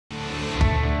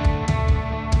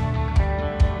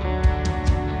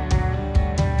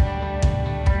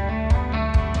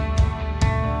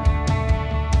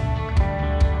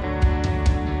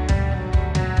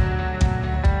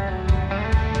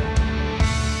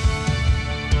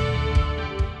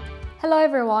Hello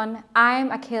everyone, I'm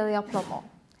Accalia Plummer.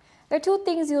 There are two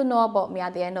things you'll know about me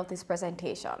at the end of this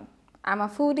presentation. I'm a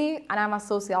foodie and I'm a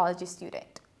sociology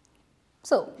student.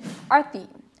 So, our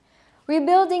theme,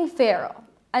 rebuilding Pharaoh,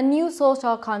 a new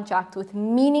social contract with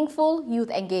meaningful youth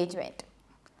engagement.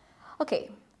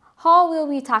 Okay, how will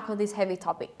we tackle this heavy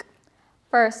topic?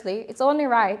 Firstly, it's only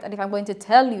right that if I'm going to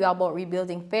tell you about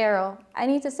rebuilding Pharaoh, I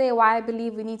need to say why I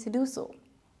believe we need to do so.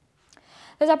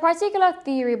 There's a particular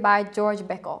theory by George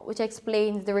Becker which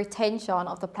explains the retention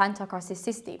of the plantocracy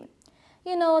system.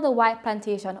 You know, the white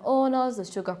plantation owners, the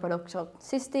sugar production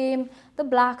system, the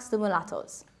blacks, the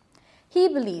mulattoes. He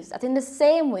believes that in the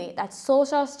same way that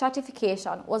social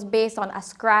stratification was based on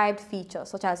ascribed features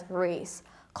such as race,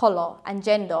 color, and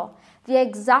gender, the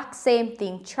exact same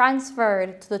thing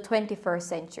transferred to the 21st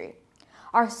century.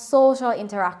 Our social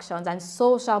interactions and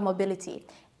social mobility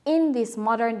in this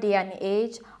modern day and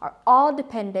age are all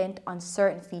dependent on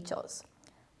certain features.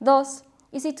 Thus,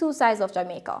 you see two sides of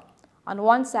Jamaica. On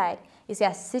one side, you see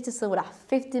a citizen with a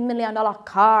 $50 million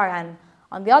car, and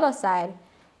on the other side,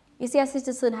 you see a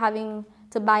citizen having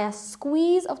to buy a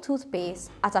squeeze of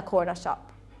toothpaste at a corner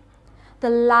shop. The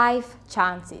life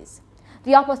chances,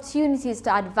 the opportunities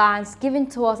to advance given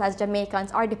to us as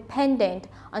Jamaicans are dependent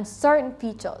on certain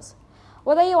features.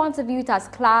 Whether you want to view it as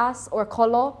class or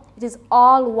color, it is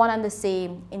all one and the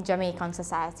same in Jamaican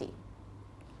society.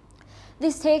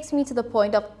 This takes me to the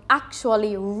point of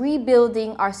actually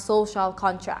rebuilding our social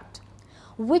contract,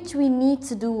 which we need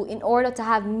to do in order to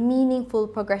have meaningful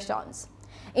progressions,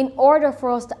 in order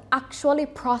for us to actually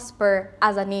prosper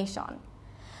as a nation.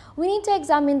 We need to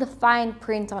examine the fine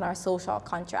print on our social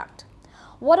contract.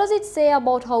 What does it say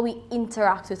about how we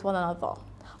interact with one another,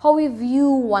 how we view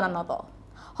one another,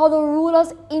 how the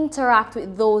rulers interact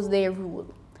with those they rule,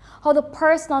 how the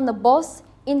person on the bus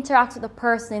interacts with the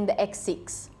person in the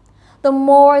X6, the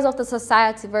mores of the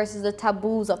society versus the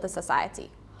taboos of the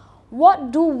society.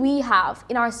 What do we have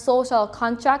in our social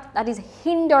contract that is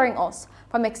hindering us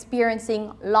from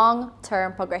experiencing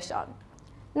long-term progression?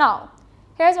 Now,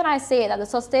 here's when I say that the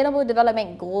Sustainable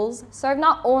Development Goals serve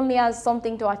not only as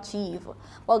something to achieve,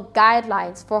 but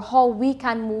guidelines for how we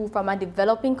can move from a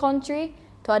developing country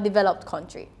to a developed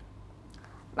country.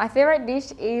 My favorite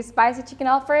dish is spicy chicken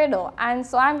Alfredo, and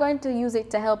so I'm going to use it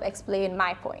to help explain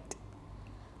my point.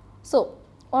 So,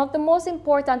 one of the most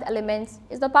important elements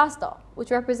is the pasta,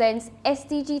 which represents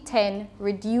SDG 10,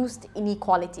 reduced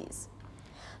inequalities.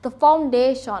 The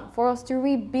foundation for us to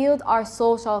rebuild our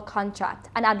social contract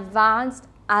and advance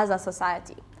as a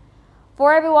society.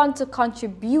 For everyone to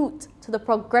contribute to the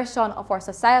progression of our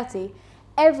society,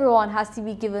 everyone has to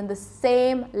be given the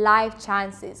same life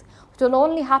chances, which will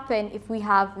only happen if we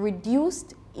have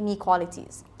reduced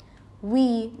inequalities.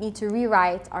 We need to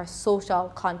rewrite our social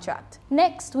contract.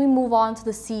 Next, we move on to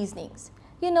the seasonings.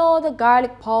 You know, the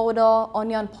garlic powder,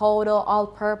 onion powder,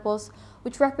 all-purpose,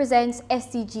 which represents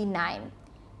SDG 9,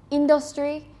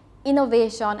 industry,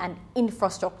 innovation, and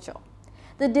infrastructure.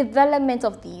 The development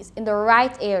of these in the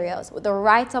right areas with the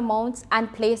right amounts and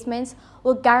placements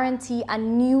will guarantee a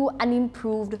new and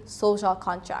improved social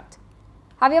contract.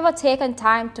 Have you ever taken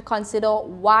time to consider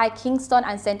why Kingston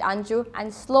and St. Andrew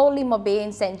and slowly Mobay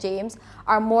and St. James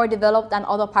are more developed than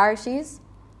other parishes?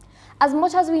 As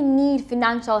much as we need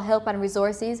financial help and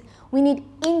resources, we need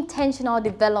intentional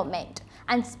development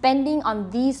and spending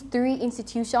on these three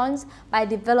institutions by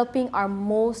developing our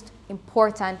most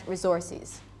important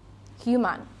resources.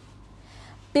 Human.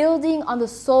 Building on the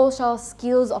social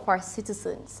skills of our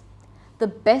citizens. The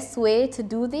best way to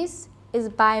do this is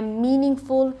by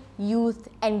meaningful youth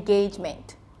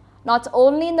engagement, not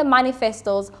only in the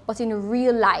manifestos, but in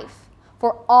real life,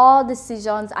 for all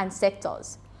decisions and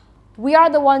sectors. We are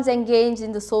the ones engaged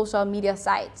in the social media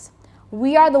sites.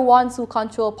 We are the ones who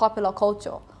control popular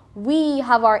culture. We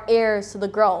have our ears to the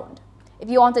ground. If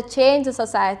you want to change the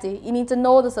society, you need to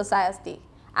know the society.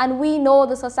 And we know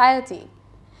the society.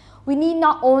 We need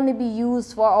not only be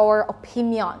used for our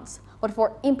opinions, but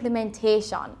for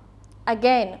implementation.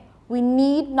 Again, we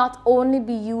need not only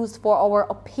be used for our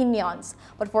opinions,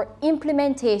 but for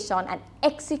implementation and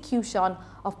execution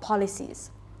of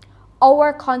policies.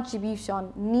 Our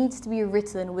contribution needs to be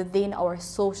written within our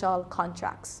social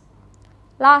contracts.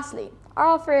 Lastly, our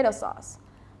Alfredo sauce.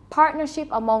 Partnership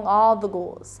among all the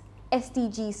goals,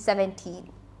 SDG 17.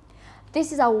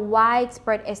 This is a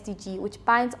widespread SDG which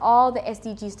binds all the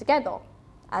SDGs together,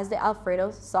 as the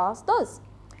Alfredo sauce does.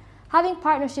 Having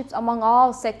partnerships among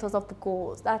all sectors of the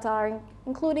goals that are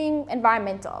including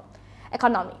environmental,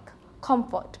 economic,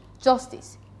 comfort,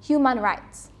 justice, human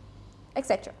rights,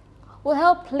 etc., will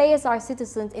help place our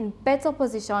citizens in better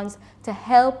positions to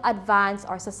help advance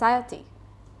our society.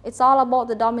 It's all about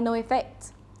the domino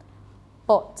effect.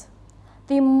 But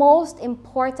the most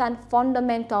important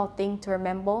fundamental thing to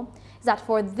remember is that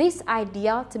for this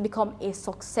idea to become a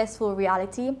successful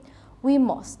reality, we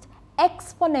must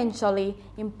exponentially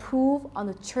improve on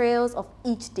the trails of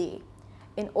each day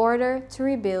in order to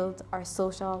rebuild our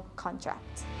social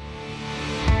contract.